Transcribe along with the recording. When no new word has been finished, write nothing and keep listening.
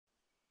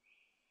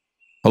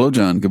Hello,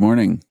 John. Good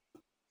morning.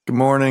 Good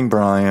morning,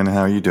 Brian.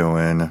 How you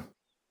doing?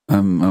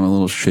 I'm a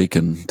little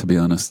shaken, to be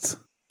honest.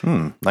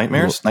 Well,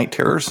 Nightmares? Night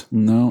terrors?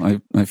 no,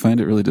 I find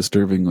it really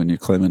disturbing when you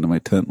climb into my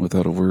tent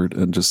without a word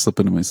and just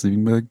slip into my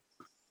sleeping bag.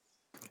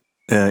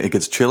 It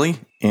gets chilly,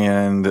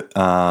 and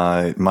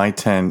my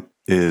tent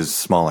is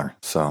smaller.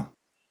 So,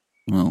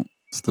 Well,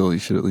 still, you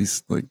should at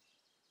least like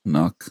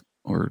knock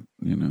or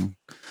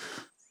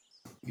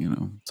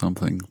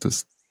something.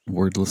 Just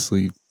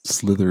wordlessly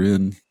slither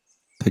in,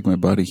 take my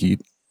body heat.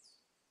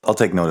 I'll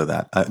take note of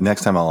that.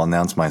 Next time I'll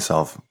announce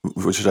myself.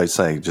 What should I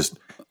say? Just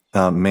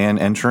man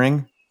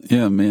entering?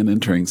 Yeah, man,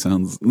 entering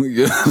sounds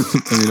good.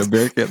 I mean, a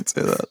bear can't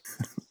say that.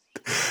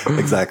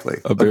 Exactly.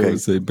 A bear Okay.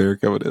 would say bear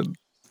coming in.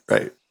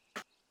 Right.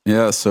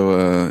 Yeah.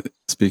 So,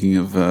 speaking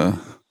of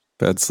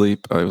bad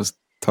sleep, I was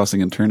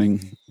tossing and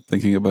turning,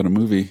 thinking about a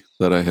movie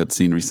that I had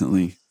seen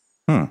recently.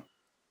 Hmm.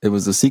 It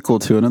was a sequel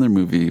to another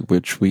movie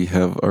which we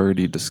have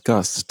already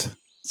discussed.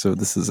 So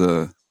this is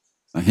a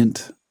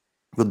hint.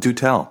 Well, do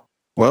tell.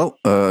 Well,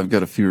 I've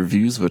got a few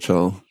reviews which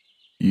I'll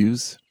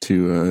use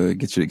to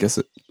get you to guess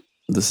it.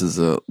 This is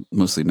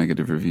mostly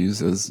negative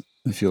reviews, as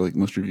I feel like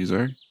most reviews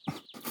are.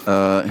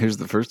 Here's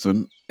the first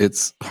one.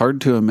 It's hard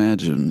to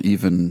imagine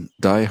even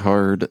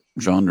die-hard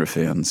genre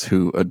fans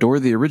who adore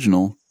the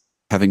original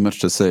having much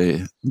to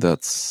say.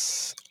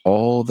 That's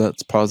all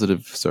that's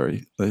positive.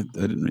 Sorry, I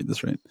didn't read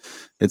this right.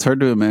 It's hard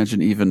to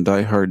imagine even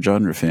die-hard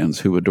genre fans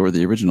who adore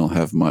the original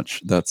have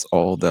much. That's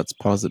all that's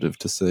positive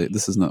to say.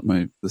 This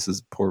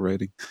is poor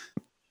writing.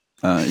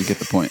 You get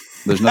the point.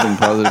 There's nothing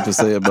positive to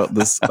say about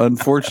this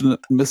unfortunate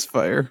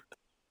misfire.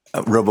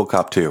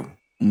 RoboCop 2.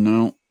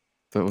 No,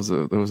 that was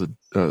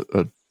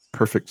a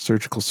perfect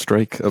surgical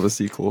strike of a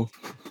sequel.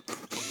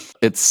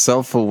 It's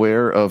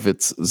self-aware of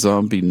its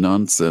zombie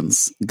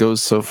nonsense,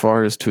 goes so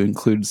far as to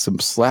include some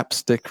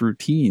slapstick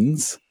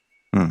routines,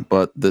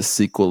 but this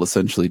sequel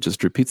essentially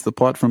just repeats the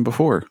plot from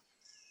before.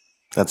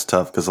 That's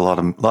tough because a lot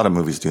of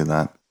movies do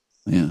that.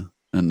 Yeah,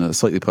 and a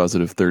slightly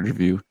positive third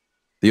review.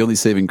 The only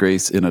saving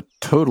grace in a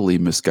totally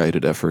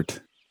misguided effort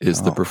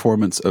is the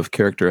performance of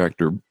character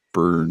actor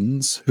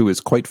Burns, who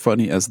is quite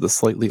funny as the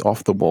slightly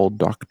off-the-wall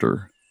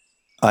doctor.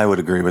 I would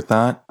agree with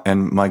that.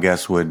 And my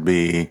guess would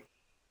be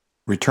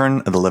Return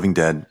of the Living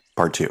Dead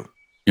Part 2.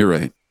 You're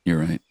right.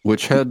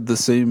 Which had the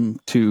same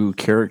two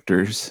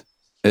characters,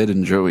 Ed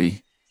and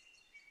Joey.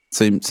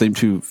 Same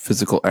two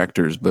physical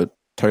actors, but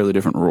entirely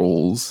different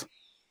roles.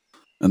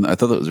 And I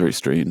thought that was very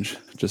strange,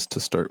 just to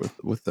start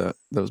with that.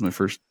 That was my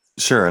first.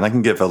 Sure, and I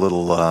can give a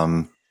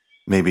little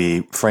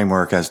maybe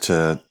framework as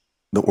to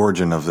the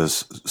origin of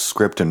this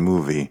script and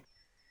movie.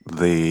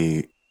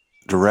 The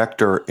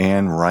director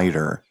and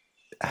writer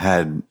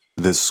had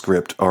this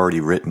script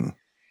already written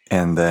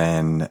and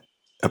then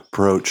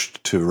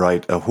approached to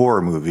write a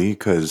horror movie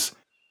because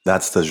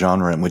that's the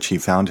genre in which he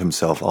found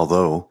himself,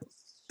 although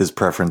his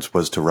preference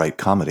was to write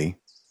comedy.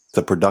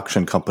 The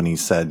production company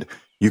said,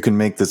 you can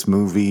make this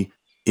movie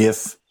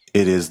if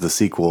it is the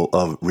sequel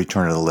of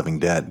Return of the Living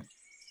Dead.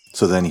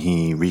 So then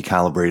he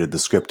recalibrated the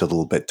script a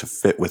little bit to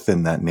fit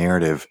within that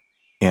narrative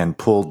and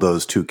pulled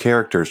those two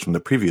characters from the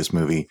previous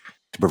movie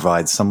to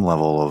provide some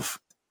level of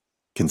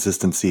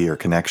consistency or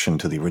connection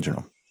to the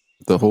original.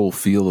 The whole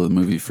feel of the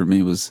movie for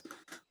me was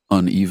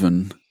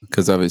uneven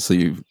because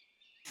obviously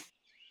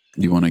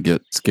you want to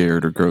get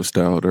scared or grossed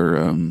out or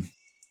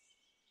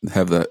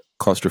have that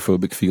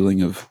claustrophobic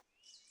feeling of,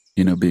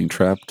 being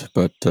trapped.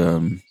 But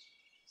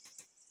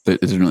it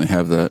didn't really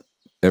have that.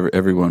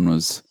 Everyone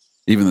was,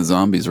 even the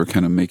zombies were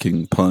kind of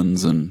making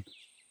puns and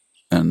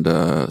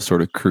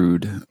sort of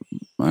crude,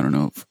 I don't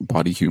know,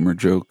 body humor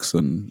jokes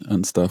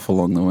and stuff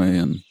along the way.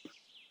 And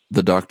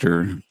the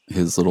doctor,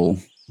 his little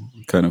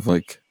kind of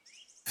like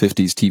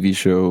 50s TV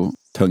show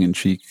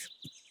tongue-in-cheek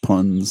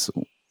puns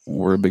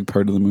were a big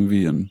part of the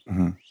movie. And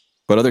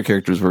but other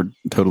characters were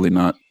totally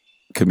not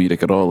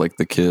comedic at all, like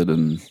the kid.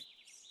 And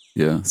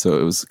yeah, so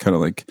it was kind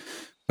of like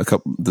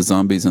the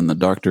zombies and the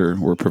doctor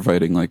were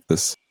providing like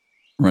this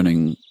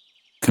running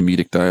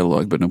comedic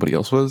dialogue, but nobody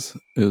else was.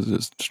 It was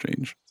just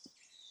strange.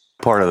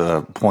 Part of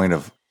the point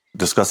of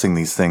discussing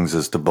these things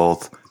is to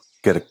both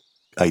get an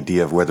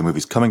idea of where the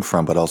movie's coming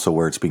from, but also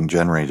where it's being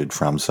generated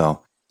from.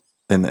 So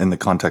in the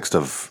context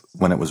of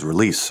when it was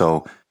released.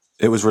 So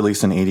it was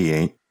released in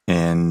 88,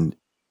 and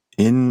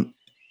in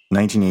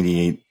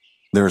 1988,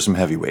 there were some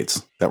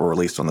heavyweights that were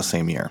released on the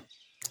same year.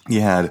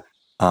 You had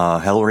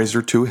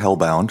Hellraiser 2,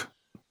 Hellbound,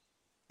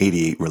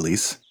 88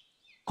 release.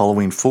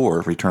 Halloween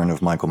 4, Return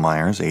of Michael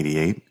Myers,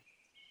 88.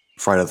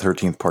 Friday the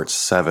 13th, Part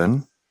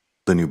 7,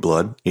 The New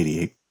Blood,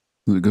 88. It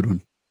was a good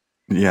one.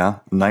 Yeah.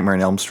 Nightmare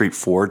on Elm Street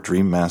 4,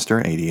 Dream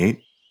Master,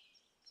 88.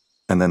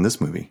 And then this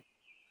movie.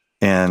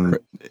 And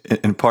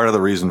part of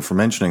the reason for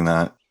mentioning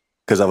that,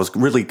 because I was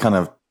really kind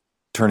of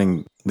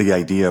turning the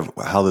idea of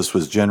how this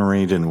was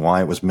generated and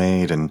why it was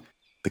made and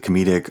the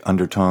comedic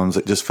undertones,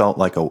 it just felt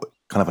like a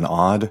kind of an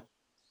odd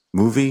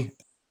movie.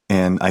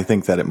 And I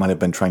think that it might have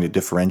been trying to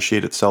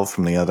differentiate itself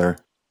from the other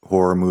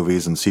horror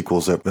movies and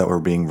sequels that were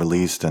being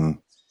released, and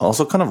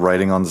also kind of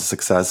riding on the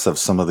success of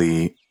some of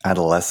the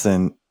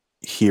adolescent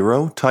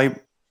hero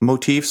type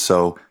motifs.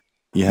 So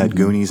you had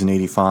Goonies in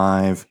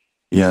 '85.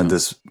 You had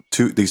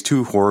these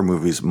two horror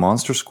movies,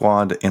 Monster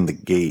Squad and The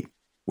Gate,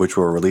 which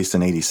were released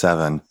in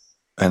 '87.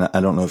 And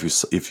I don't know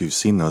if you've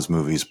seen those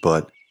movies,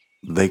 but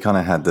they kind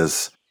of had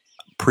this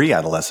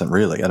pre-adolescent,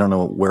 really. I don't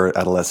know where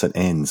adolescent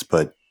ends,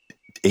 but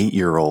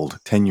 8-year-old,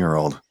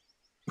 10-year-old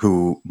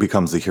who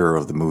becomes the hero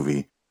of the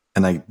movie.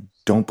 And I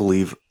don't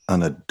believe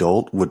an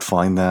adult would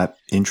find that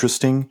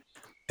interesting.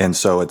 And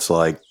so it's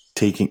like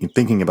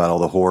thinking about all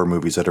the horror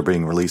movies that are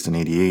being released in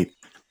 '88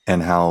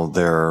 and how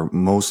they're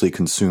mostly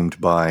consumed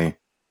by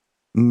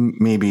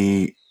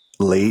maybe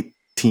late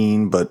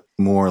teen, but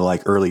more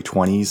like early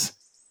 20s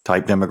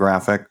type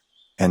demographic.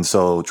 And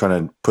so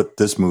trying to put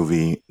this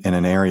movie in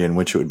an area in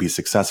which it would be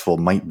successful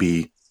might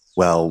be,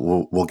 well,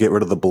 we'll get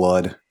rid of the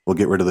blood. We'll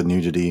get rid of the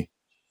nudity.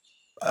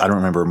 I don't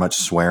remember much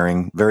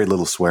swearing, very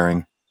little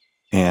swearing,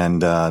 and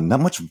not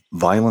much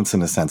violence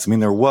in a sense. I mean,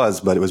 there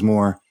was, but it was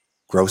more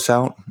gross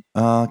out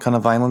kind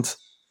of violence,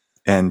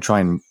 and try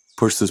and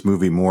push this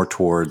movie more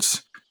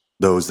towards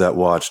those that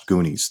watched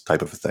Goonies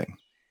type of a thing.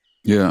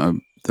 Yeah,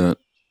 that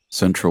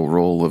central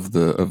role of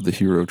the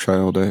hero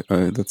child.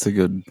 That's a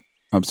good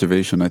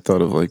observation. I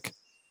thought of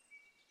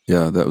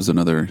that was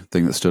another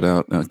thing that stood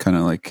out. Kind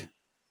of like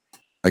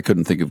I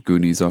couldn't think of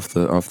Goonies off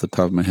the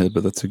top of my head,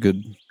 but that's a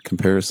good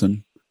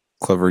comparison.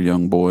 Clever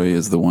young boy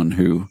is the one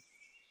who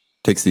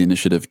takes the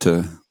initiative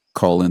to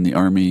call in the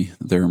army,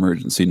 their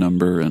emergency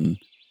number, and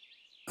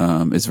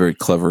is very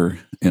clever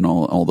in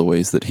all the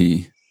ways that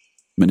he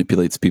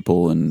manipulates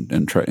people and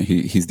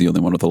he's the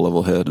only one with a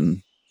level head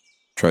and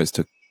tries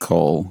to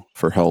call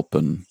for help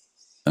and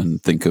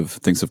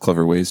thinks of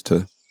clever ways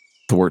to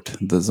thwart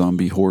the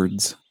zombie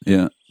hordes.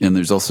 Yeah, and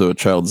there's also a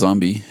child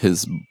zombie.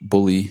 His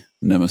bully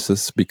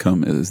nemesis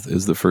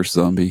is the first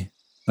zombie.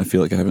 I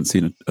feel like I haven't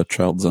seen a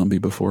child zombie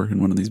before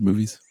in one of these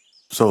movies.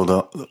 So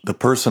the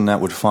person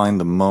that would find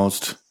the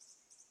most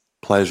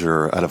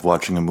pleasure out of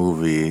watching a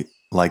movie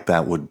like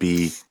that would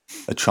be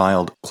a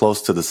child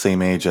close to the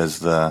same age as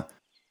the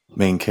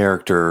main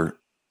character,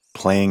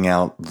 playing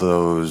out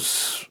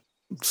those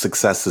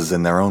successes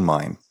in their own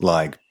mind,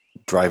 like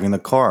driving the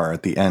car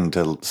at the end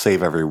to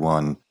save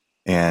everyone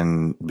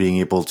and being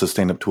able to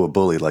stand up to a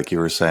bully, like you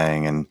were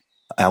saying, and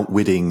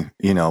outwitting,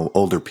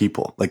 older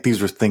people. Like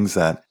these are things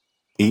that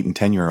 8 and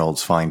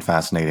 10-year-olds find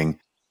fascinating,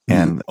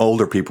 and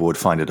older people would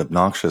find it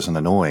obnoxious and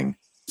annoying.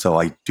 So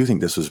I do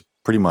think this was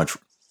pretty much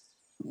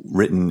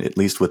written, at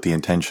least with the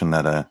intention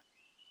that a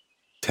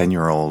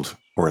 10-year-old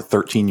or a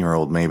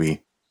 13-year-old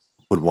maybe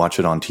would watch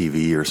it on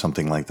TV or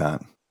something like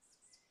that.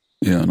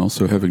 Yeah, and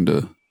also having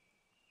to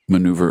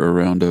maneuver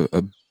around a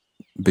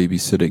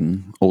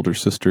babysitting older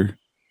sister.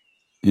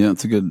 Yeah,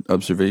 it's a good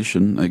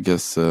observation. I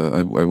guess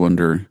I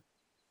wonder,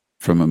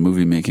 from a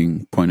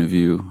movie-making point of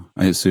view,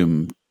 I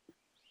assume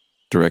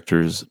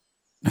directors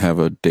have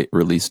a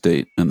release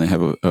date and they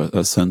have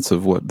a sense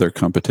of what their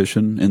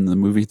competition in the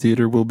movie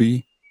theater will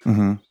be.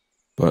 Mm-hmm.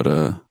 But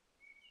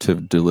to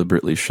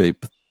deliberately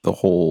shape the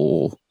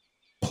whole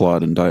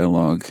plot and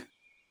dialogue,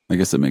 I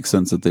guess it makes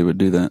sense that they would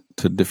do that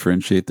to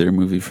differentiate their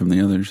movie from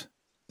the others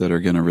that are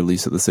going to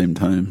release at the same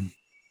time.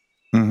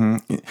 Mm-hmm.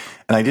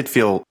 And I did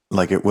feel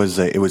like it was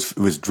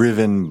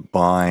driven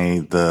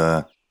by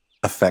the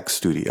effects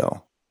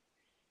studio.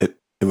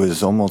 It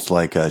was almost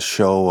like a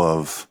show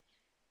of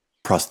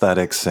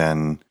prosthetics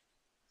and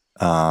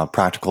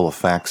practical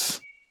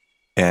effects,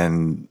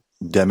 and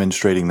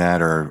demonstrating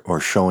that or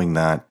showing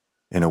that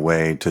in a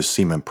way to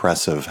seem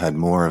impressive had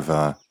more of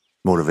a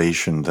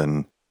motivation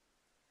than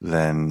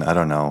I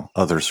don't know,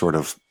 other sort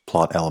of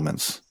plot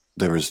elements.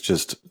 There was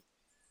just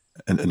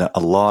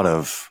a lot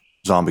of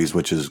zombies,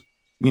 which is,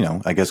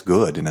 I guess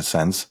good in a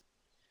sense.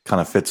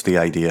 Kind of fits the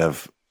idea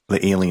of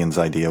the aliens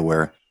idea,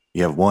 where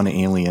you have one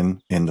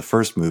alien in the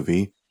first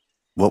movie.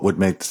 What would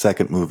make the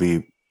second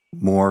movie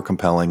more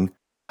compelling?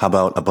 How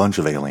about a bunch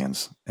of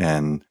aliens?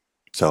 And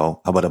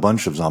so how about a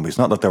bunch of zombies?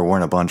 Not that there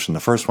weren't a bunch in the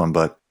first one,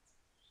 but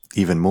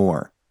even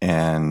more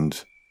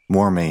and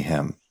more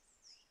mayhem.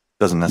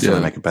 Doesn't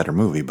necessarily make a better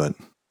movie, but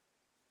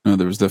no,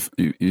 there was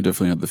you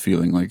definitely had the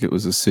feeling like it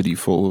was a city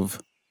full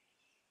of,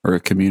 or a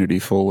community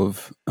full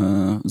of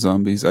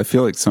zombies. I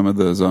feel like some of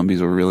the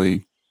zombies were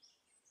really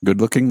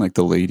good looking, like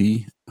the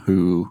lady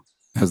who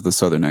has the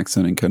southern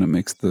accent and kind of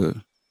makes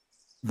the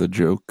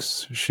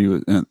jokes. She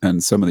was,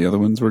 and some of the other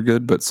ones were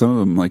good, but some of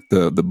them, like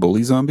the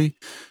bully zombie,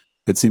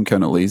 it seemed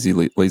kind of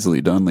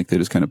lazily done. Like they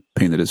just kind of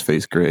painted his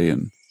face gray,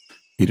 and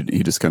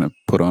he just kind of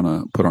put on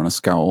a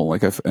scowl.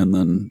 And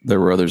then there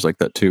were others like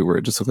that too, where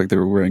it just looked like they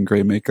were wearing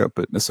gray makeup,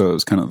 but so it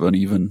was kind of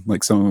uneven.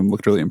 Like some of them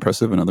looked really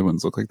impressive, and other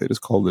ones looked like they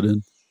just called it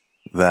in.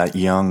 That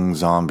young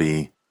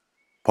zombie,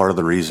 part of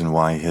the reason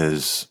why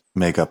his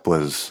makeup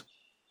was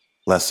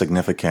less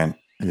significant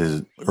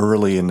is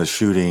early in the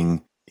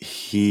shooting,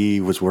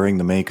 he was wearing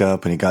the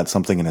makeup and he got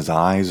something in his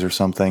eyes or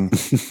something.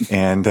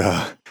 And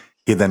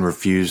he then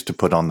refused to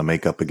put on the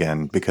makeup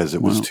again because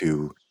it was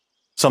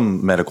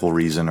some medical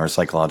reason or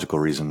psychological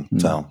reason.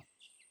 So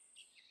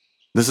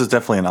this is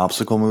definitely an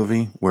obstacle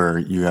movie where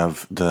you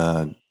have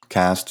the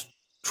cast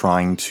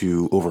trying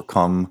to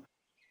overcome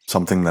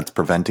something that's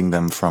preventing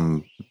them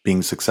from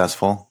being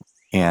successful.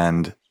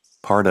 And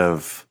part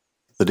of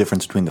the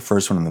difference between the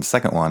first one and the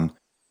second one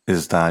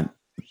is that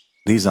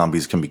these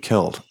zombies can be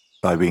killed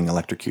by being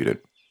electrocuted.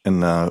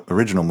 In the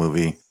original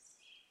movie,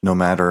 no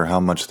matter how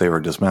much they were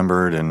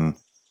dismembered and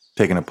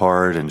taken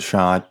apart and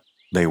shot,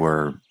 they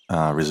were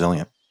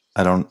resilient.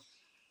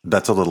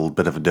 That's a little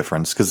bit of a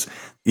difference because,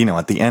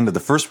 at the end of the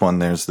first one,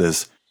 there's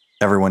this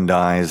everyone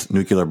dies,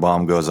 nuclear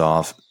bomb goes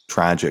off,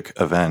 tragic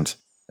event.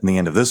 In the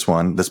end of this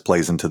one, this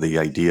plays into the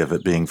idea of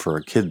it being for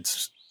a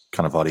kid's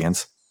kind of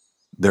audience.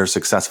 They're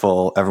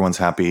successful, everyone's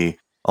happy,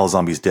 all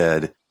zombies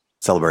dead,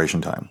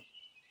 celebration time.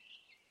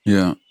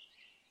 Yeah.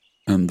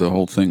 And the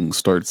whole thing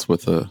starts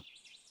with a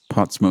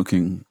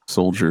pot-smoking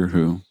soldier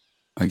who,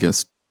 I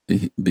guess,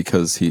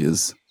 because he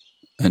is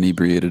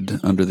inebriated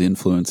under the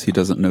influence, he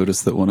doesn't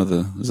notice that one of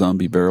the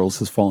zombie barrels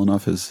has fallen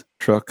off his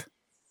truck,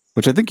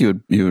 which I think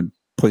you would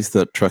place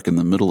that truck in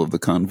the middle of the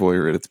convoy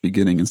or at its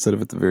beginning instead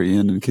of at the very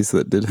end in case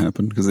that did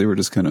happen, because they were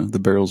just the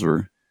barrels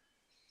were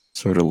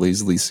sort of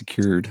lazily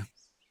secured.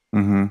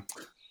 Mm-hmm.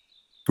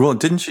 Well,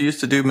 didn't you used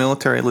to do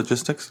military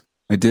logistics?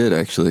 I did,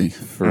 actually,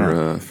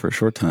 for a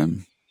short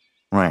time.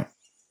 Right.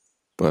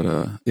 But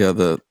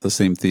the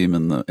same theme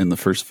in the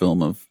first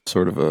film of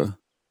sort of a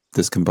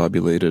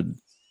discombobulated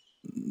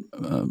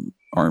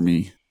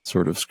army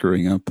sort of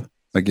screwing up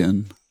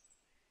again.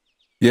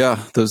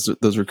 Yeah,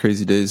 those were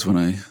crazy days when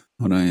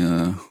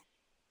I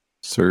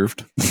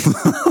served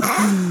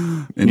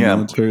in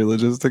military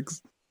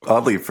logistics.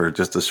 Oddly, for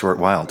just a short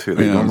while too.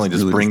 They normally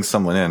just really bring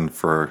someone in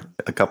for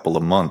a couple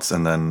of months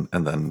and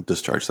then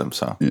discharge them.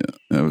 So yeah,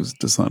 I was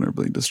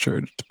dishonorably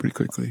discharged pretty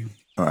quickly.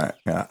 All right,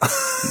 yeah.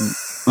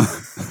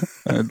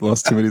 I had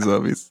lost too many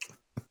zombies.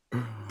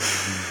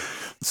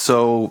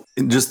 So,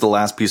 just the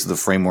last piece of the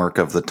framework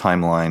of the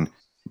timeline,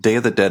 Day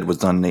of the Dead was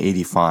done in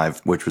 85,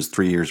 which was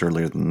 3 years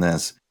earlier than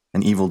this,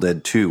 and Evil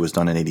Dead 2 was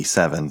done in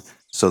 87.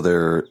 So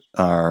there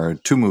are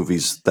two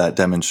movies that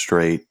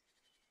demonstrate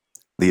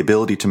the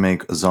ability to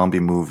make a zombie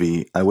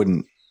movie. I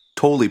wouldn't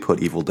totally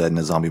put Evil Dead in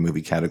a zombie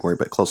movie category,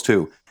 but close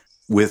to,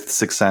 with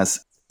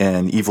success,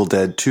 and Evil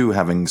Dead 2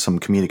 having some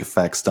comedic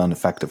effects done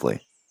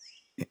effectively.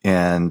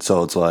 And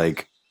so it's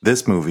like,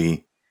 this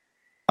movie,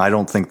 I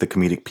don't think the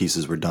comedic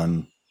pieces were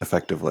done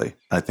effectively.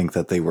 I think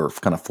that they were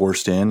kind of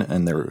forced in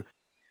and they're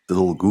a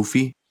little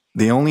goofy.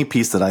 The only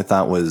piece that I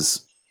thought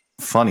was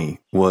funny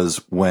was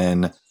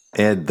when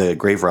Ed, the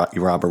grave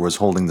robber, was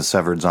holding the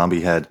severed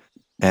zombie head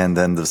and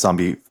then the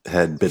zombie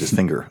head bit his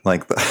finger.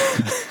 And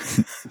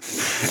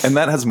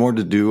that has more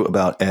to do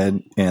about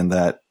Ed and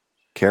that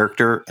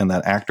character and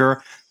that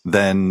actor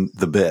than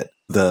the bit.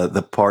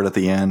 The part at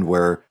the end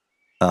where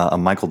a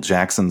Michael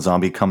Jackson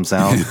zombie comes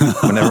out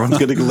when everyone's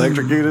getting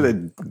electrocuted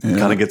and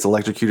kind of gets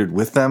electrocuted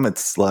with them.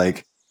 It's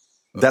like,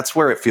 that's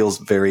where it feels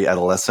very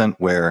adolescent,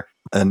 where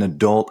an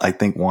adult, I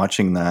think,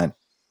 watching that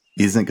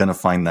isn't going to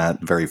find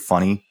that very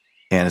funny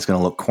and it's going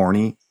to look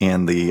corny.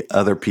 And the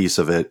other piece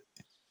of it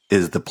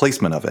is the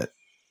placement of it.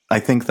 I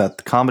think that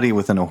the comedy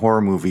within a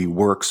horror movie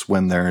works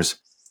when there's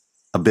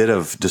a bit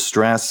of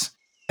distress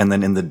and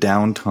then in the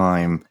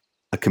downtime,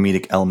 a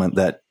comedic element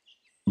that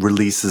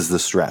releases the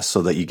stress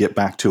so that you get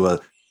back to a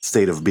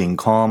state of being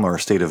calm or a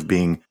state of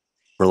being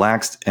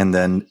relaxed, and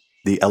then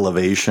the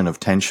elevation of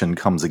tension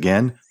comes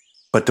again.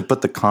 But to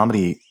put the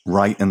comedy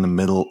right in the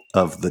middle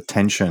of the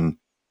tension,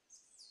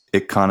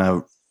 it kind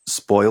of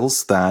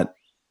spoils that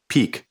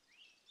peak,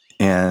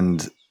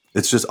 and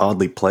it's just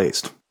oddly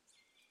placed.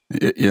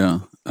 Yeah,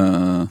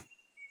 I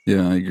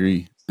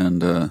agree.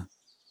 And I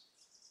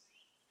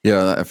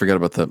forgot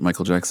about that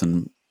Michael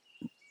Jackson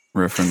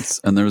reference.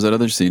 And there was that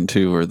other scene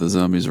too where the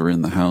zombies were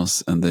in the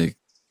house and they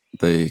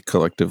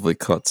collectively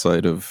caught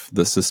sight of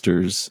the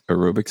sisters'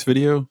 aerobics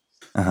video.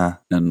 Uh-huh.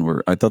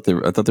 And I thought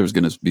there was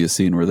going to be a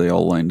scene where they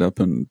all lined up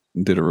and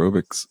did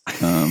aerobics.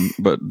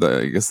 But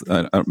I guess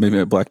maybe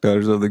I blacked out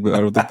or something. But I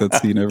don't think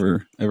that scene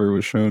ever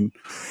was shown.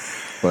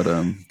 But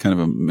kind of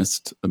a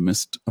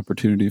missed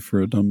opportunity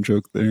for a dumb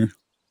joke there.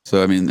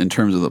 So I mean, in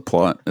terms of the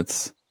plot,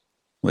 it's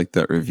like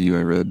that review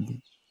I read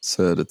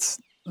said, it's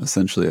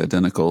essentially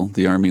identical.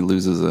 The army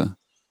loses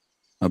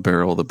a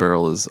barrel. The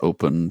barrel is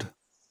opened.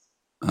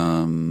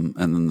 And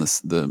then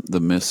the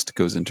mist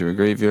goes into a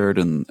graveyard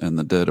and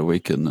the dead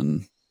awaken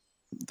and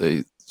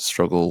they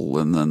struggle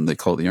and then they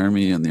call the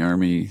army, and the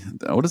army,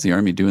 what does the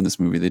army do in this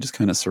movie? They just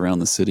kind of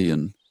surround the city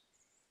and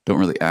don't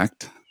really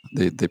act.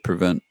 They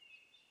prevent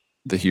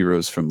the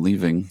heroes from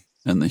leaving,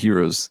 and the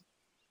heroes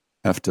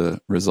have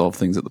to resolve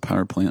things at the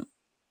power plant.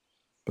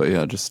 But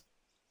yeah, just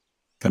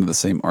kind of the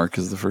same arc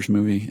as the first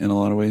movie in a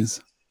lot of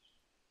ways.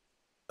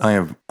 I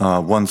have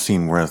one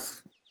scene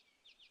worth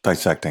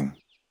dissecting.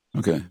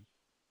 Okay.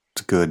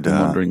 It's good.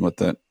 I'm wondering what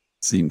that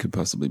scene could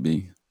possibly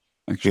be,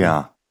 actually.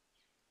 Yeah.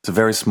 It's a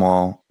very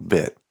small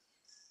bit.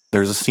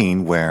 There's a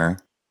scene where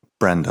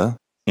Brenda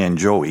and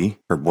Joey,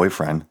 her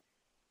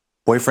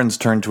boyfriend's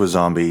turned to a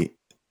zombie.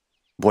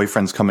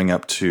 Boyfriend's coming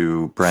up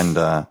to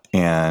Brenda,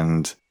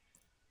 and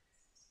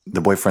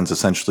the boyfriend's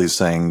essentially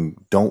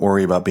saying, "Don't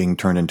worry about being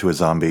turned into a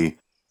zombie.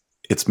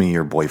 It's me,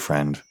 your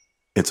boyfriend."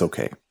 it's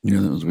okay. Yeah,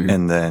 that was weird.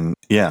 And then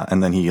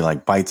he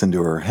like bites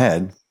into her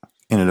head,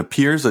 and it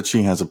appears that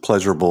she has a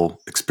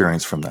pleasurable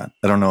experience from that.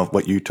 I don't know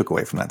what you took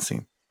away from that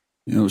scene.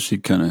 She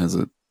kind of has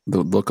the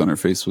look on her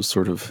face was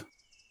sort of,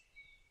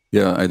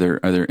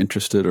 either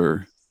interested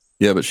or,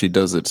 but she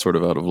does it sort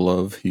of out of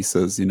love. He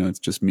says, it's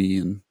just me.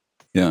 And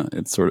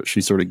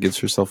she sort of gives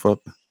herself up.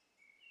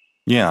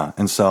 Yeah.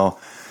 And so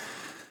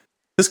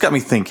this got me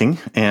thinking,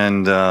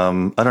 and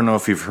I don't know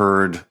if you've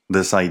heard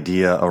this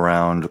idea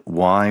around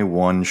why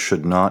one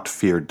should not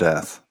fear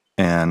death.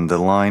 And the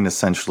line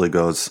essentially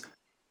goes,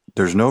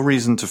 there's no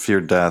reason to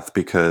fear death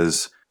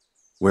because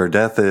where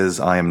death is,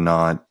 I am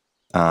not.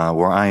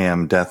 Where I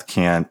am, death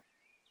can't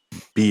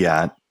be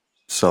at.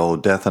 So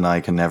death and I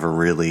can never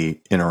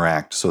really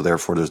interact. So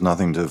therefore, there's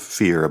nothing to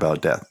fear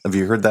about death. Have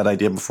you heard that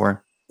idea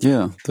before?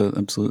 Yeah,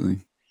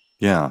 absolutely.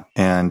 Yeah.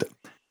 And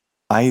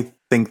I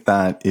think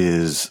that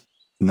is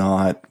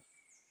not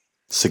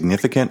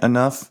significant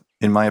enough,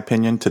 in my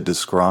opinion, to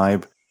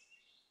describe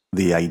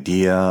the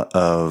idea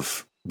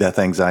of death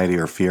anxiety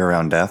or fear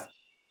around death.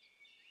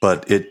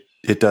 But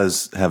it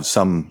does have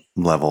some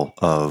level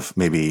of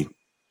maybe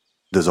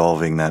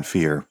dissolving that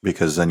fear,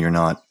 because then you're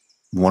not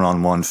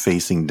one-on-one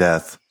facing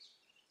death.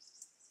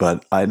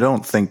 But I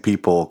don't think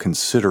people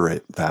consider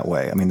it that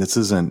way. I mean, this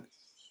isn't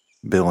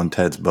Bill and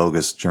Ted's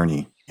Bogus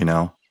Journey,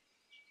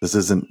 This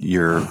isn't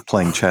you're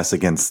playing chess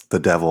against the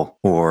devil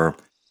or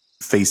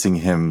facing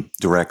him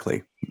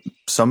directly.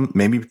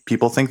 Maybe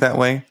people think that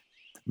way.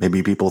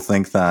 Maybe people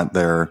think that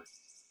they're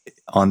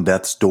on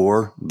death's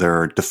door,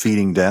 they're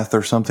defeating death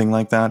or something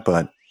like that.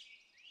 But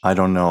I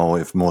don't know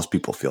if most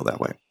people feel that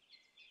way.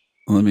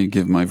 Let me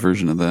give my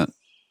version of that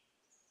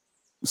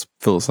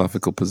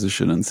philosophical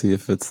position and see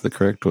if it's the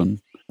correct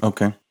one.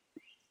 Okay.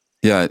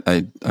 Yeah,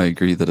 I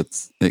agree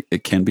that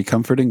it can be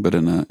comforting, but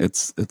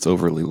it's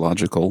overly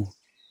logical.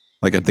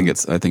 Like I think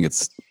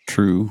it's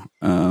true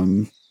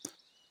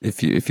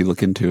if you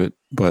look into it,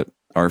 but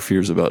our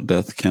fears about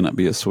death cannot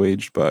be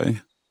assuaged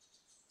by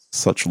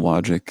such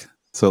logic.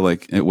 So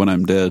like when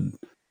I'm dead,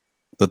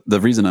 the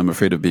reason I'm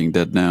afraid of being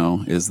dead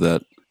now is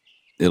that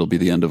it'll be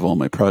the end of all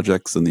my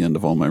projects and the end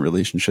of all my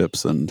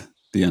relationships and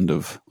the end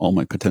of all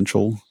my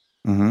potential.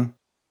 Mm-hmm.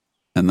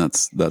 And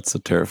that's a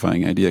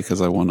terrifying idea,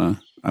 because I want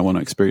to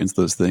experience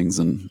those things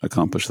and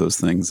accomplish those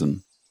things,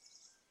 and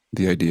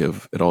the idea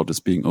of it all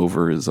just being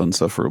over is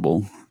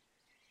unsufferable.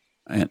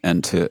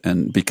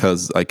 And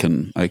because I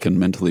can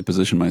mentally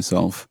position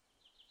myself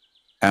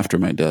after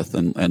my death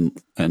and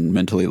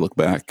mentally look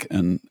back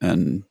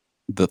and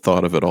the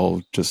thought of it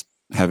all just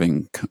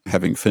having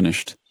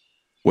finished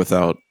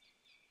without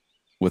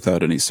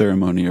any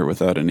ceremony or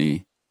without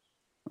any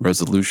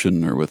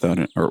resolution or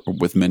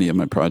with many of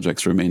my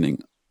projects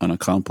remaining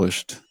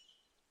unaccomplished,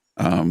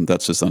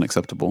 that's just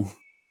unacceptable,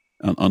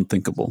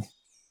 unthinkable.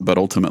 But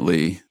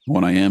ultimately,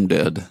 when I am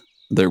dead,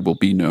 there will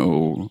be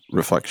no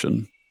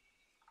reflection.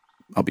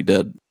 I'll be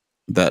dead.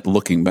 That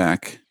looking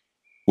back,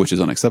 which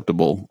is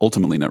unacceptable,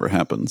 ultimately never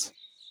happens.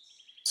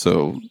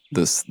 So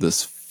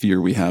this fear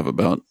we have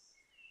about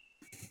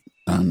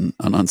an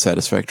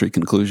unsatisfactory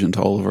conclusion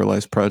to all of our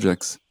life's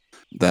projects,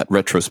 that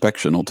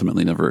retrospection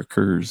ultimately never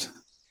occurs.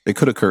 It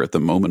could occur at the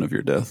moment of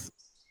your death,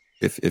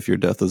 if your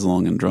death is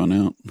long and drawn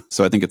out.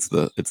 So I think it's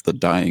the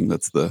dying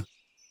that's the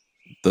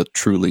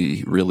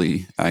truly,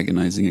 really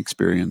agonizing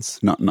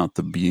experience, not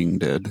the being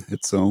dead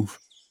itself.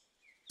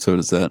 So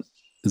is that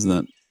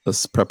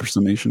a proper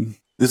summation?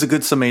 This is a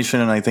good summation,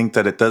 and I think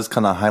that it does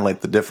kind of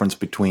highlight the difference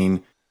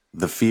between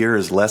the fear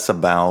is less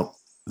about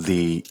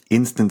the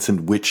instance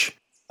in which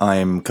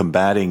I'm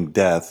combating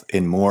death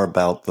and more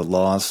about the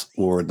loss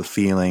or the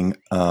feeling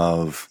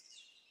of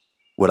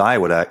what I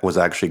was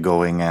actually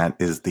going at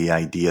is the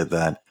idea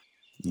that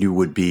you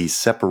would be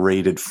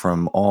separated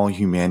from all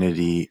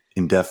humanity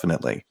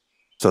indefinitely.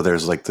 So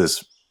there's like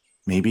this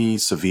maybe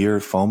severe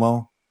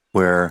FOMO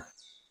where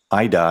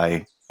I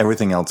die,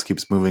 everything else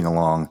keeps moving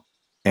along,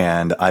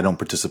 and I don't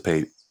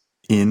participate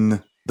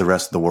in the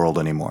rest of the world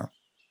anymore,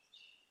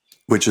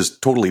 which is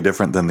totally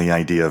different than the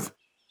idea of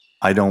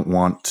I don't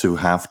want to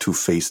have to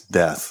face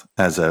death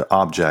as an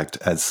object,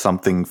 as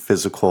something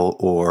physical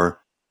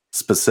or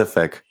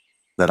specific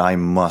that I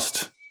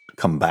must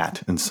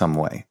combat in some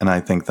way. And I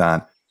think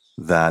that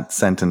that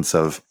sentence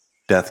of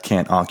death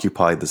can't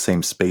occupy the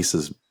same space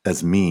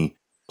as me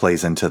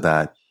plays into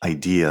that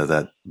idea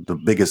that the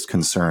biggest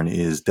concern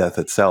is death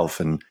itself,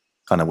 and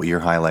kind of what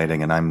you're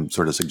highlighting. And I'm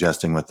sort of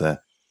suggesting with the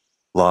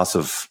loss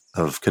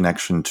of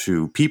connection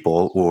to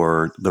people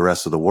or the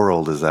rest of the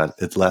world is that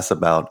it's less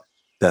about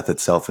death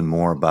itself and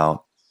more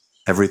about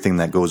everything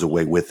that goes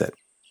away with it.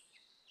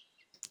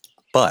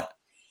 But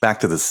back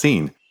to the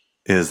scene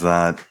is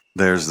that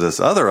there's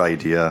this other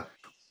idea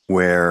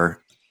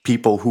where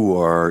people who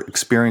are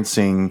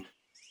experiencing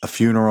a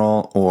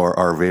funeral or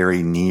are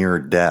very near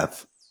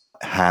death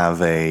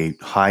have a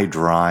high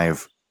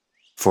drive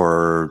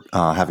for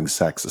having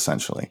sex,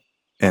 essentially.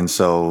 And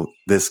so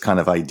this kind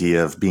of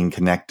idea of being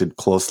connected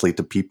closely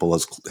to people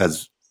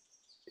as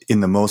in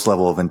the most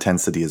level of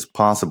intensity as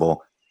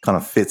possible kind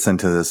of fits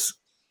into this,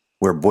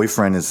 where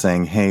boyfriend is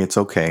saying, hey, it's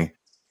okay.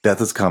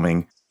 death is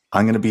coming.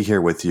 I'm going to be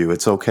here with you.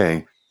 It's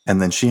okay.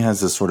 And then she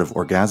has this sort of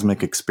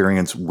orgasmic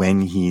experience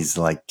when he's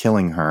like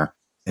killing her.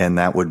 And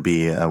that would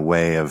be a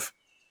way of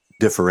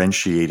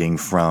differentiating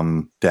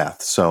from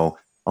death. So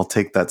I'll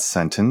take that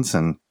sentence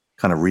and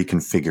kind of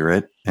reconfigure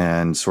it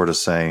and sort of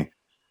say,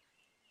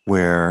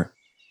 where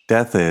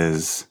death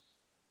is,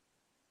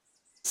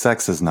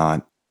 sex is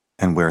not,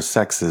 and where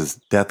sex is,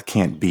 death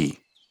can't be.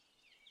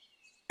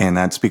 And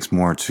that speaks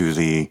more to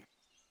the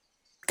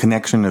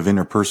connection of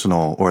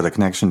interpersonal, or the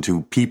connection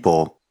to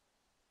people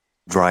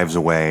drives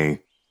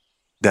away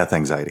death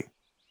anxiety.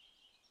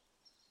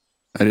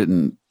 I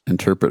didn't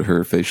interpret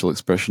her facial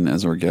expression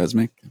as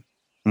orgasmic.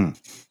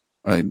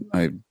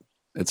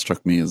 It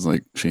struck me as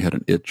like she had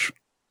an itch.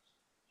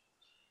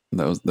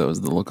 That was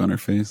the look on her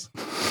face,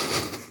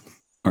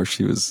 or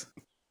she was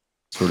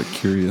sort of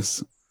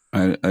curious.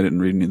 I didn't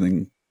read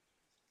anything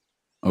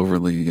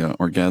overly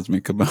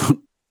orgasmic about.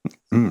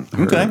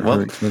 Okay,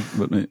 well,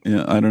 but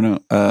yeah, I don't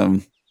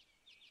know.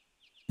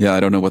 Yeah, I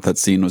don't know what that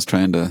scene was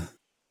trying to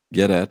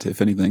get at,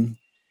 if anything.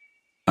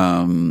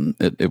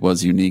 It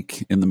was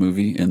unique in the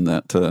movie in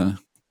that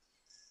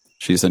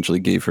she essentially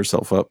gave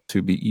herself up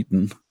to be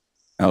eaten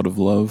out of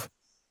love.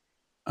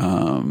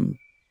 I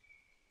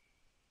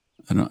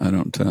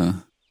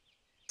don't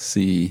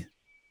see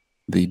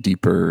the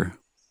deeper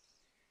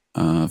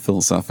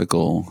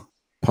philosophical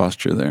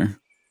posture there,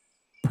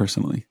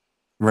 personally.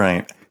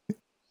 Right.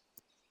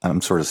 I'm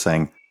sort of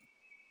saying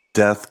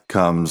death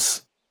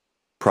comes,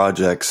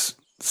 projects,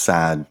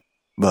 sad,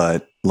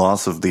 but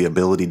loss of the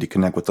ability to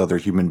connect with other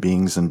human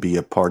beings and be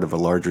a part of a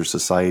larger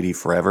society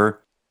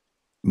forever,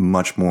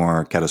 much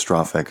more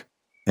catastrophic.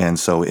 And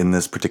so in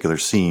this particular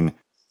scene,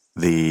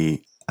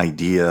 the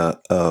idea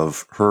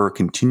of her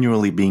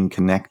continually being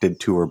connected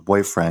to her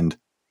boyfriend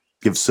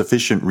gives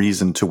sufficient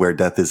reason to where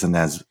death isn't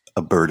as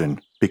a burden.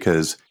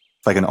 Because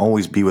if I can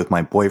always be with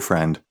my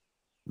boyfriend,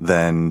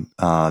 then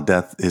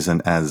death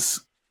isn't as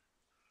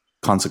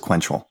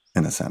consequential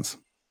in a sense.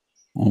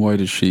 Well, why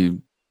does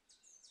she,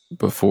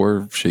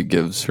 before she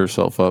gives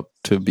herself up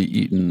to be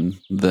eaten,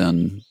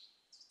 then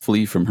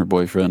flee from her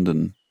boyfriend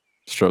and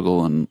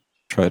struggle and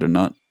try to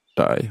not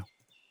die?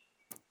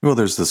 Well,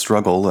 there's the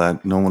struggle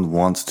that no one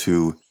wants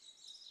to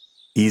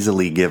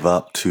easily give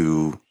up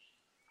to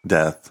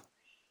death,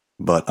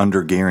 but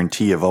under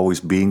guarantee of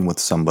always being with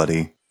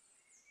somebody,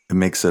 it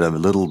makes it a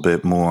little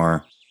bit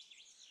more,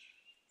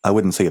 I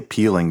wouldn't say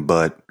appealing,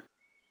 but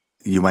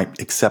you might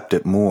accept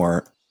it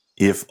more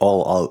if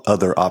all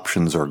other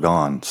options are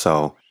gone.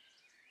 So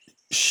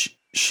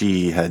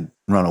she had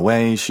run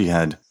away. She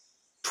had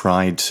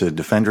tried to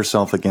defend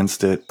herself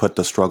against it, put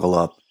the struggle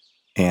up,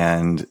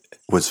 and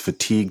was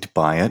fatigued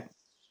by it.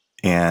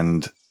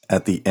 And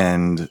at the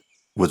end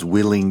was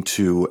willing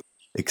to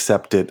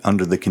accept it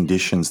under the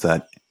conditions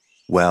that,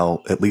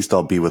 well, at least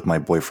I'll be with my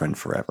boyfriend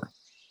forever.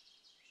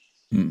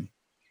 I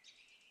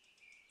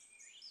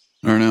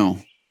don't know.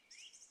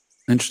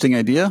 Interesting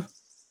idea.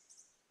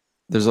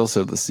 There's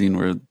also the scene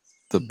where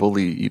the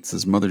bully eats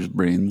his mother's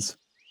brains.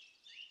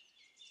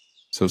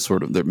 So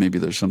sort of, maybe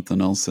there's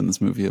something else in this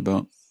movie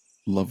about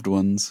loved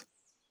ones,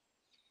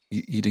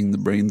 eating the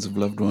brains of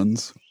loved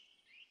ones.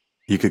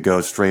 You could go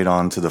straight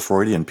on to the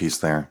Freudian piece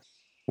there,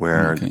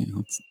 where,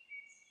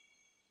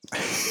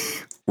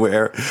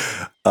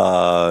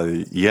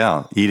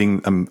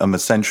 eating, I'm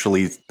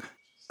essentially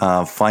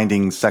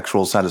finding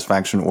sexual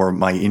satisfaction, or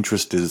my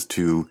interest is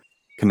to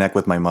connect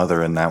with my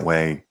mother in that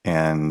way.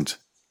 And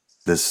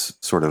this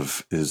sort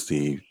of is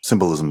the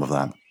symbolism of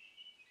that.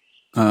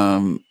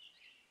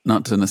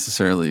 Not to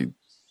necessarily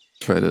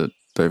try to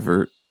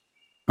divert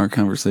our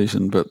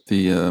conversation, but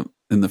in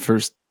the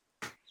first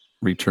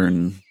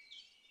return,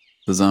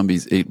 the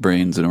zombies ate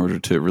brains in order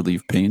to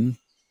relieve pain.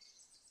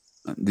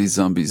 These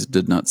zombies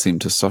did not seem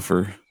to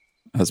suffer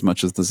as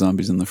much as the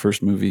zombies in the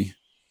first movie,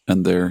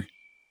 and their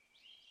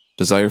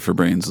desire for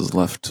brains is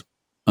left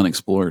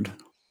unexplored.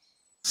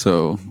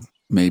 So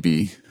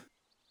maybe,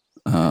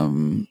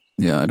 I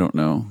don't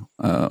know.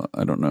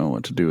 I don't know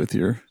what to do with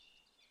your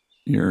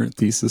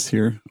thesis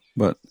here,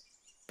 but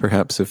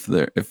perhaps if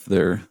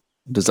their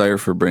desire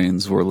for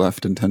brains were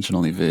left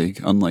intentionally vague,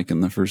 unlike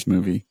in the first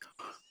movie,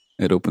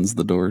 it opens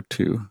the door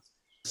to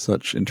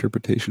such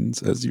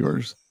interpretations as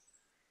yours.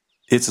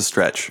 It's a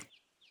stretch.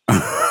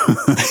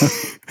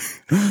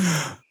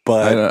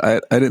 But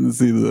I didn't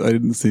see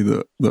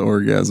the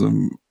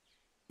orgasm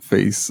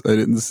face. I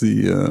didn't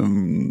see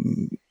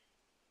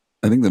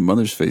I think the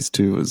mother's face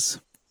too was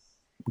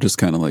just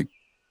kind of like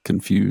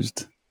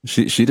confused.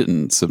 She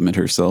didn't submit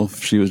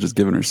herself. She was just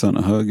giving her son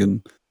a hug,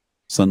 and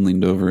son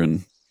leaned over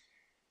and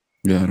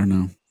I don't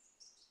know.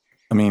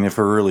 I mean, if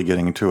we're really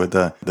getting into it,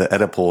 the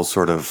Oedipal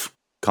sort of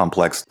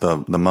complex,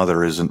 the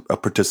mother isn't a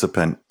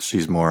participant.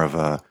 She's more of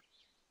a,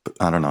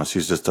 I don't know,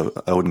 she's just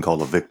I wouldn't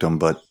call it a victim,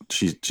 but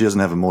she doesn't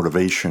have a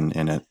motivation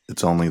in it.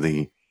 It's only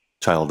the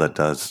child that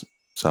does.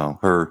 So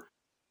her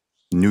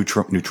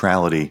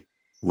neutrality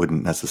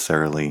wouldn't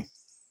necessarily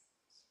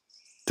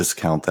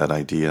discount that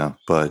idea.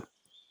 But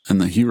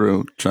and the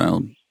hero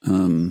child,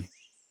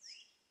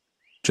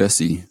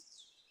 Jesse,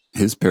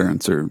 his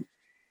parents are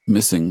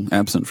missing,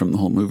 absent from the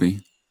whole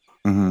movie.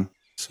 Mm-hmm.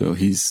 So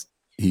he's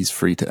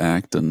free to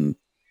act and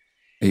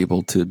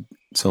able to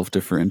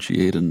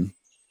self-differentiate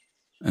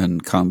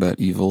and combat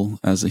evil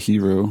as a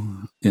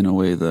hero in a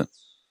way that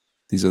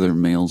these other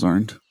males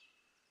aren't.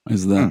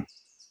 Is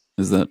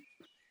that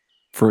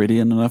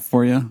Freudian enough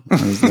for you? Or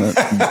is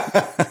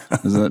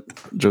that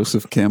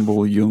Joseph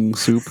Campbell Jung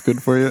soup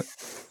good for you?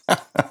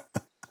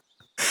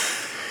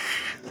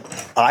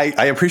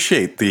 I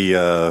appreciate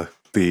the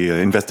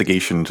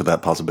investigation into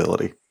that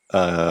possibility,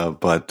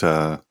 but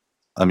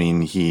I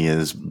mean, he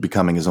is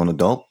becoming his own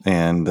adult,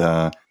 and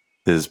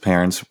his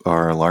parents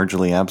are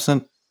largely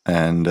absent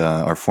and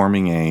are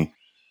forming a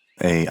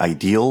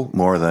ideal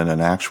more than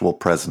an actual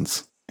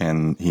presence,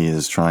 and he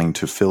is trying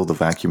to fill the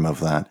vacuum of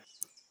that.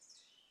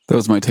 That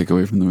was my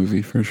takeaway from the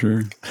movie for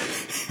sure.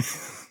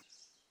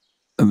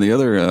 And the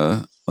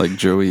other, like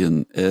Joey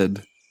and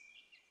Ed,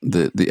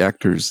 the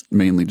actors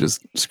mainly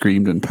just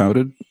screamed and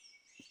pouted.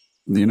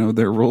 You know,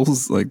 their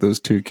roles, like those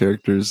two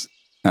characters,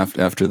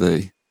 after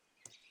they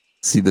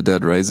see the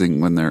dead rising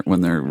when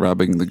they're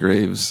robbing the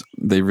graves,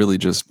 they really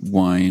just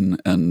whine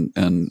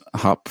and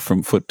hop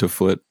from foot to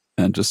foot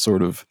and just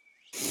sort of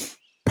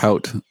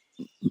pout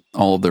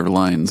all of their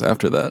lines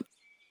after that.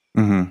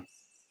 Mm-hmm.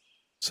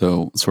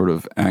 So sort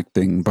of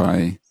acting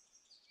by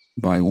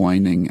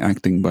whining,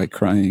 acting by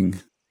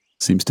crying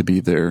seems to be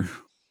their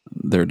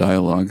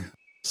dialogue.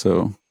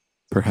 So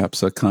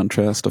perhaps a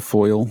contrast, a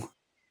foil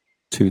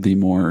to the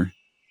more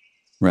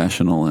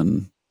rational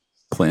and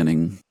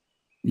planning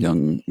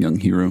young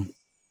hero.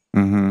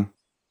 Mm-hmm.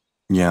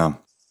 Yeah.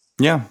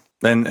 Yeah.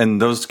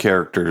 And those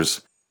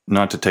characters,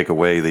 not to take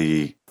away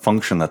the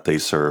function that they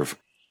serve,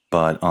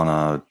 but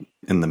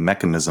in the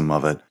mechanism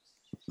of it,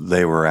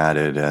 they were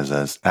added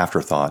as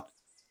afterthought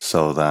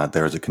so that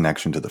there's a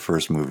connection to the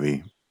first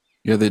movie.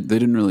 Yeah, they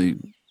didn't really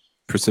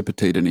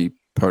precipitate any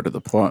part of the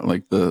plot.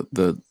 Like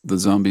the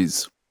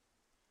zombies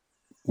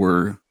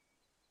were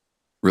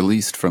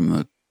released from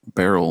the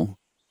barrel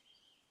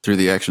through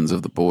the actions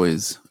of the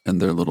boys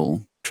and their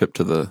little trip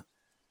to the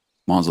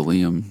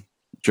mausoleum.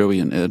 Joey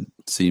and Ed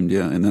seemed,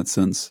 in that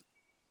sense,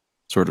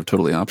 sort of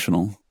totally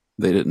optional.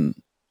 They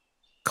didn't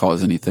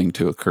cause anything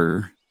to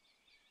occur.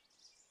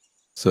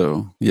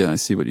 So, yeah, I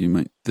see what you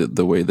might,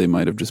 the way they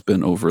might have just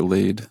been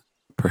overlaid,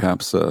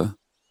 perhaps to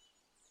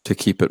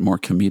keep it more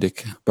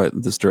comedic,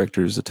 but this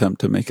director's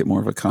attempt to make it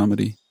more of a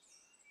comedy.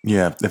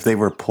 Yeah, if they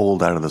were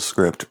pulled out of the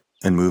script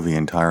and movie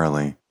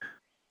entirely,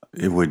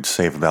 it would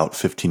save about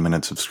 15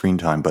 minutes of screen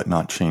time, but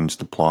not change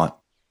the plot.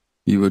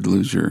 You would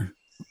lose your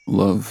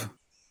love.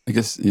 I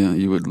guess,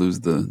 you would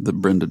lose the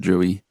Brenda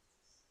Joey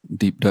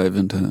deep dive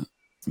into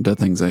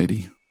death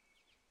anxiety.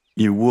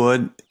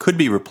 You could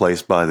be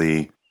replaced by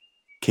the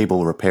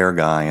cable repair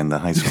guy and the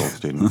high school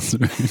student. That's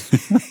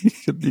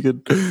right. you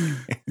could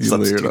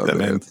substitute them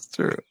in. That's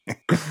true.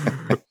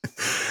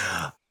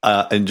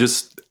 And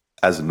just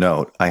as a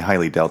note, I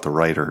highly doubt the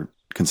writer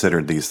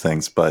considered these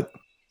things, but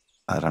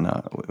I don't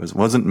know. It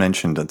wasn't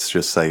mentioned, let's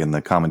just say, in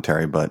the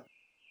commentary, but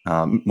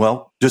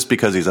just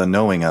because he's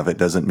unknowing of it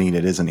doesn't mean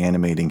it isn't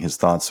animating his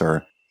thoughts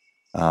or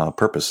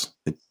purpose.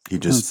 He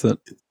just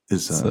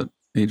is that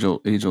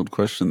age-old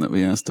question that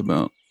we asked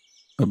about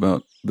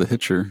the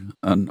Hitcher.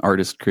 An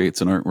artist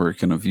creates an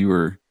artwork, and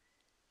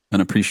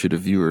an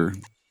appreciative viewer,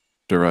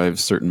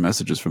 derives certain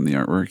messages from the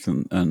artwork,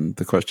 and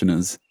the question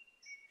is,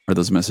 are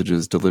those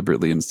messages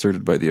deliberately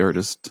inserted by the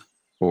artist,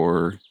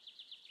 or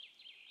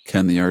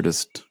can the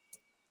artist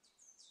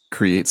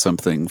create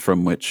something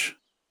from which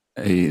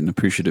an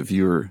appreciative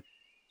viewer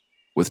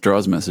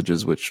withdraws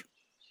messages which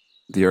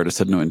the artist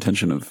had no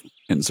intention of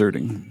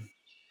inserting?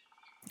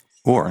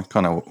 Or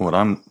kind of what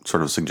I'm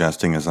sort of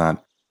suggesting is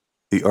that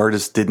the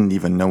artists didn't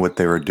even know what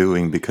they were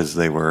doing because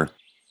they were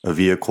a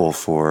vehicle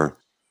for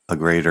a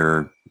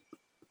greater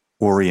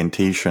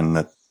orientation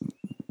that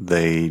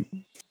they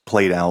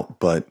played out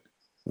but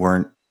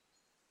weren't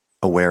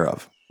aware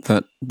of.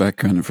 That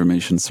background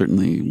information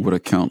certainly would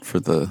account for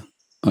the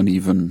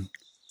uneven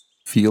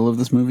feel of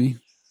this movie.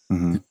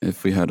 Mm-hmm.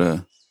 If we had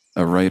a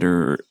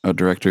writer, a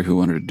director who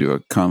wanted to do a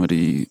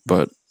comedy,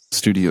 but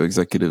studio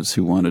executives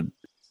who wanted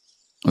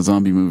a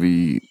zombie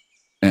movie,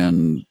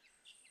 and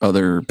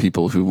other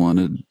people who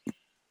wanted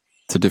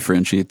to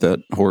differentiate that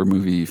horror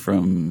movie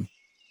from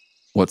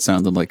what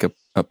sounded like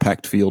a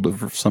packed field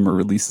of summer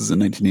releases in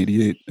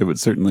 1988, it would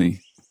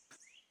certainly,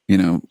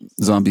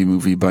 zombie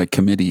movie by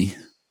committee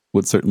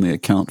would certainly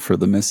account for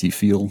the messy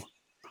feel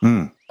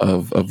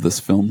of this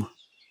film.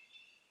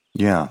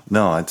 Yeah,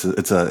 no,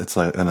 it's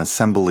an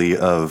assembly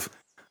of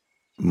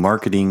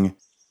marketing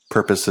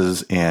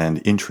purposes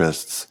and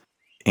interests,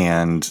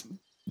 and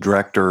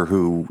director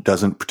who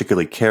doesn't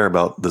particularly care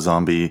about the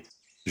zombie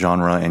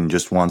genre and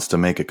just wants to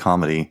make a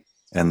comedy,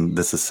 and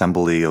this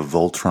assembly of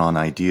Voltron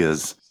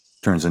ideas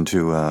turns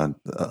into a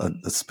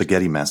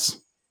spaghetti mess.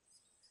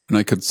 And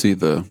I could see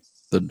the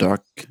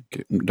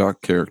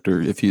Doc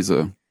character, if he's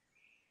a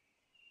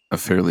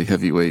fairly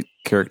heavyweight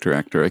character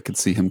actor, I could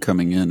see him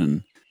coming in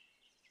and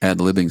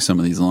ad-libbing some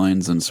of these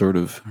lines and sort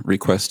of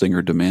requesting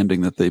or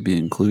demanding that they be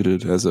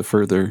included as a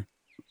further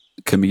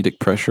comedic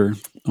pressure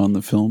on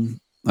the film.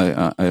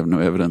 I have no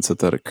evidence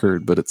that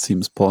occurred, but it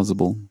seems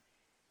plausible.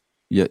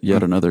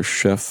 Yet another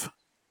chef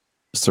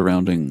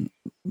surrounding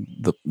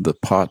the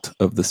pot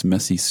of this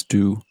messy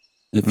stew,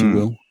 if you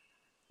will.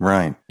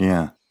 Right,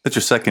 yeah. That's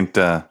your second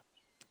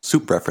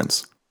soup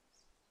reference.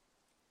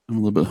 I'm a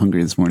little bit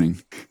hungry this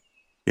morning.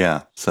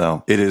 Yeah,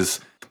 so it is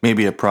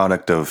maybe a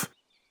product of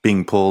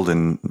being pulled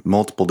in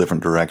multiple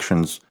different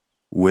directions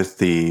with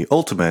the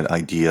ultimate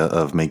idea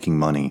of making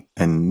money,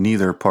 and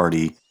neither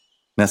party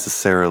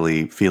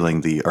necessarily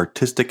feeling the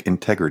artistic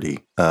integrity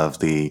of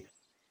the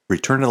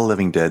Return of the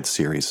Living Dead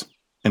series.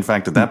 In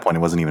fact, at that point,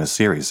 it wasn't even a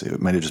series.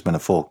 It might have just been a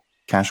full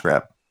cash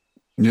grab.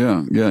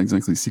 Yeah,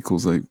 exactly.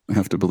 Sequels, I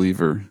have to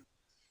believe, are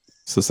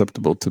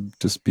susceptible to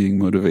just being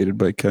motivated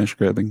by cash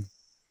grabbing,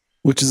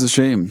 which is a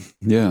shame.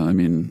 Yeah, I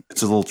mean,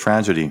 it's a little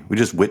tragedy. We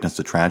just witnessed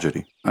a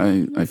tragedy.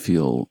 I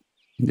feel,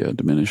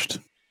 diminished.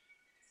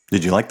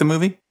 Did you like the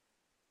movie?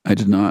 I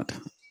did not.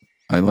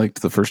 I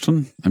liked the first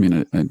one. I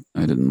mean, I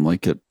didn't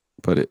like it,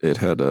 but it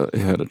had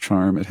a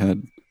charm. It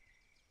had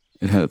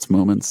its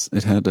moments.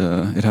 It had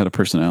a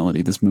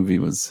personality. This movie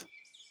was,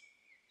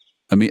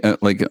 I mean,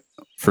 like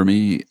for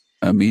me,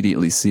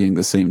 immediately seeing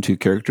the same two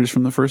characters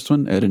from the first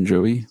one, Ed and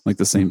Joey, like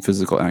the same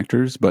physical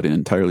actors, but in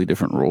entirely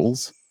different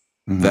roles,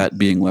 that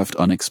being left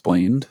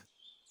unexplained,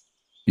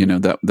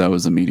 that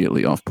was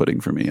immediately off-putting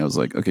for me. I was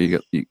like, okay,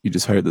 you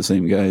just hired the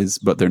same guys,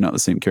 but they're not the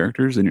same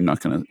characters, and you're not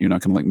gonna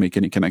like make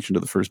any connection to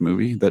the first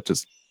movie. That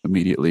just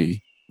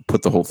immediately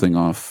put the whole thing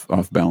off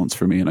balance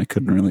for me, and I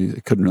couldn't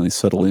really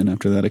settle in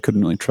after that. I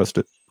couldn't really trust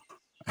it.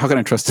 How can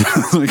I trust it?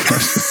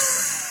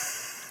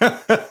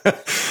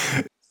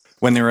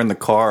 When they were in the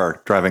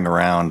car driving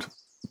around,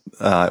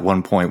 at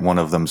one point, one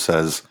of them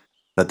says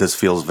that this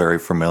feels very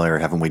familiar.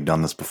 Haven't we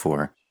done this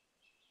before?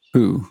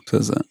 Who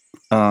says that?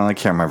 I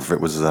can't remember if it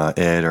was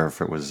Ed or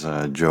if it was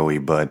Joey,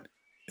 but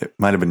it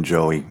might have been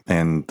Joey,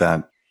 and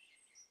that,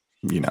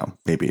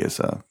 maybe is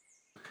a.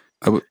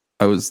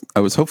 I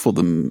was hopeful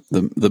the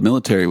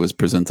military was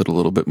presented a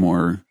little bit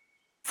more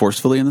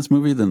forcefully in this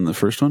movie than the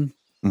first one.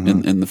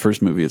 Mm-hmm. In the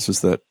first movie, it's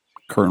just that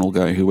colonel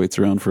guy who waits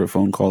around for a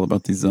phone call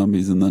about these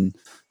zombies, and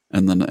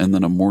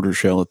then a mortar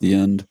shell at the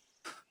end.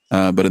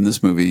 But in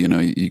this movie,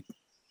 you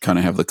kind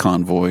of have the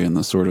convoy and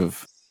the sort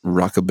of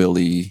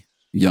rockabilly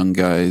young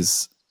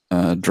guys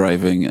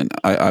driving, and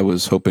I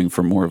was hoping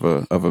for more of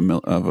a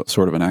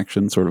sort of an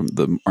action, sort of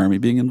the army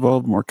being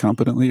involved more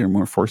competently or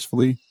more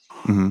forcefully.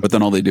 Mm-hmm. But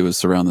then all they do is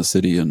surround the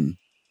city and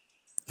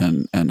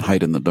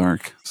hide in the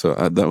dark. So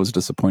that was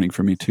disappointing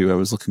for me too. I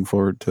was looking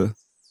forward to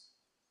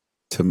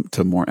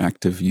more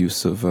active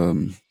use of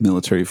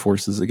military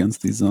forces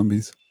against these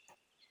zombies.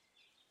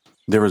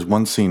 There was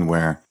one scene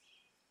where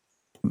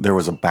there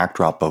was a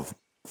backdrop of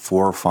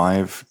 4 or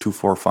 5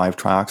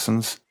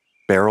 trioxins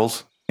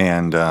barrels,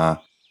 and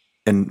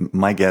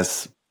my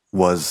guess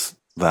was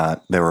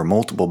that there were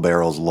multiple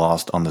barrels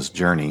lost on this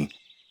journey,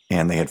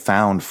 and they had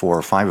found 4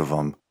 or 5 of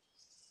them,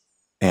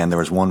 and there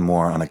was one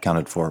more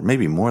unaccounted for,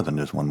 maybe more than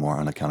just one more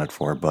unaccounted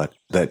for, but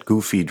that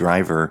goofy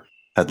driver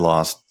had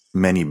lost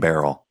many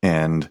barrel,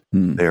 and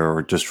they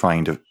were just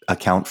trying to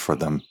account for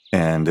them,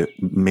 and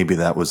maybe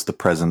that was the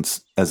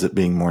presence as it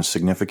being more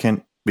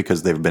significant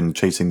because they've been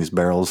chasing these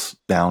barrels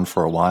down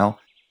for a while,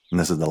 and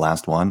this is the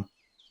last one.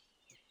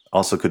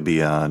 Also could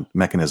be a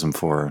mechanism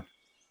for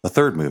the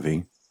third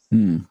movie.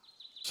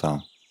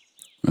 So,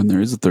 and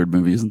there is a third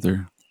movie, isn't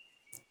there?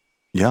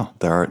 Yeah,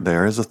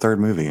 there is a third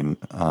movie, and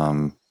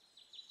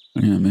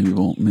maybe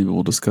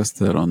we'll discuss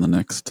that on the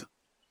next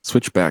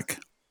Switchback.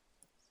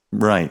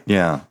 Right.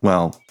 Yeah.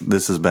 Well,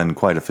 this has been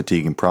quite a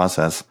fatiguing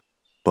process,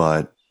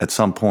 but at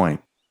some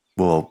point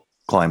we'll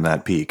climb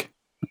that peak.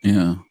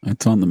 Yeah,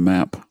 it's on the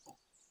map.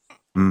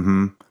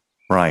 Mm-hmm.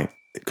 Right.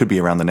 It could be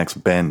around the next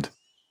bend.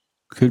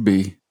 Could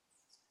be.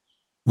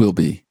 Will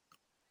be.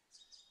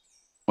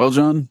 Well,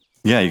 John.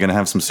 Yeah, you're gonna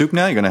have some soup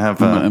now. You're gonna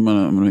have. I'm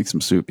gonna make some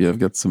soup. Yeah, I've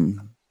got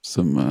some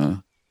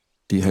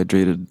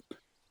dehydrated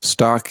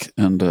stock,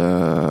 and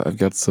I've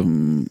got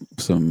some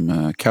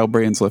cow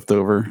brains left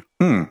over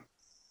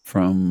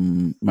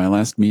from my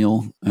last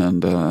meal,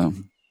 and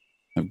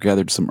I've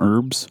gathered some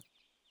herbs.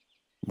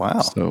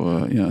 Wow.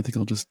 So I think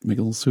I'll just make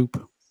a little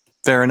soup.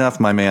 Fair enough,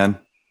 my man.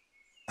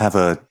 Have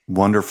a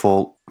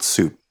wonderful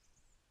soup.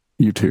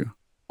 You too.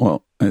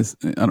 Well, I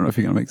don't know if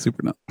you're gonna make soup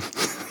or not.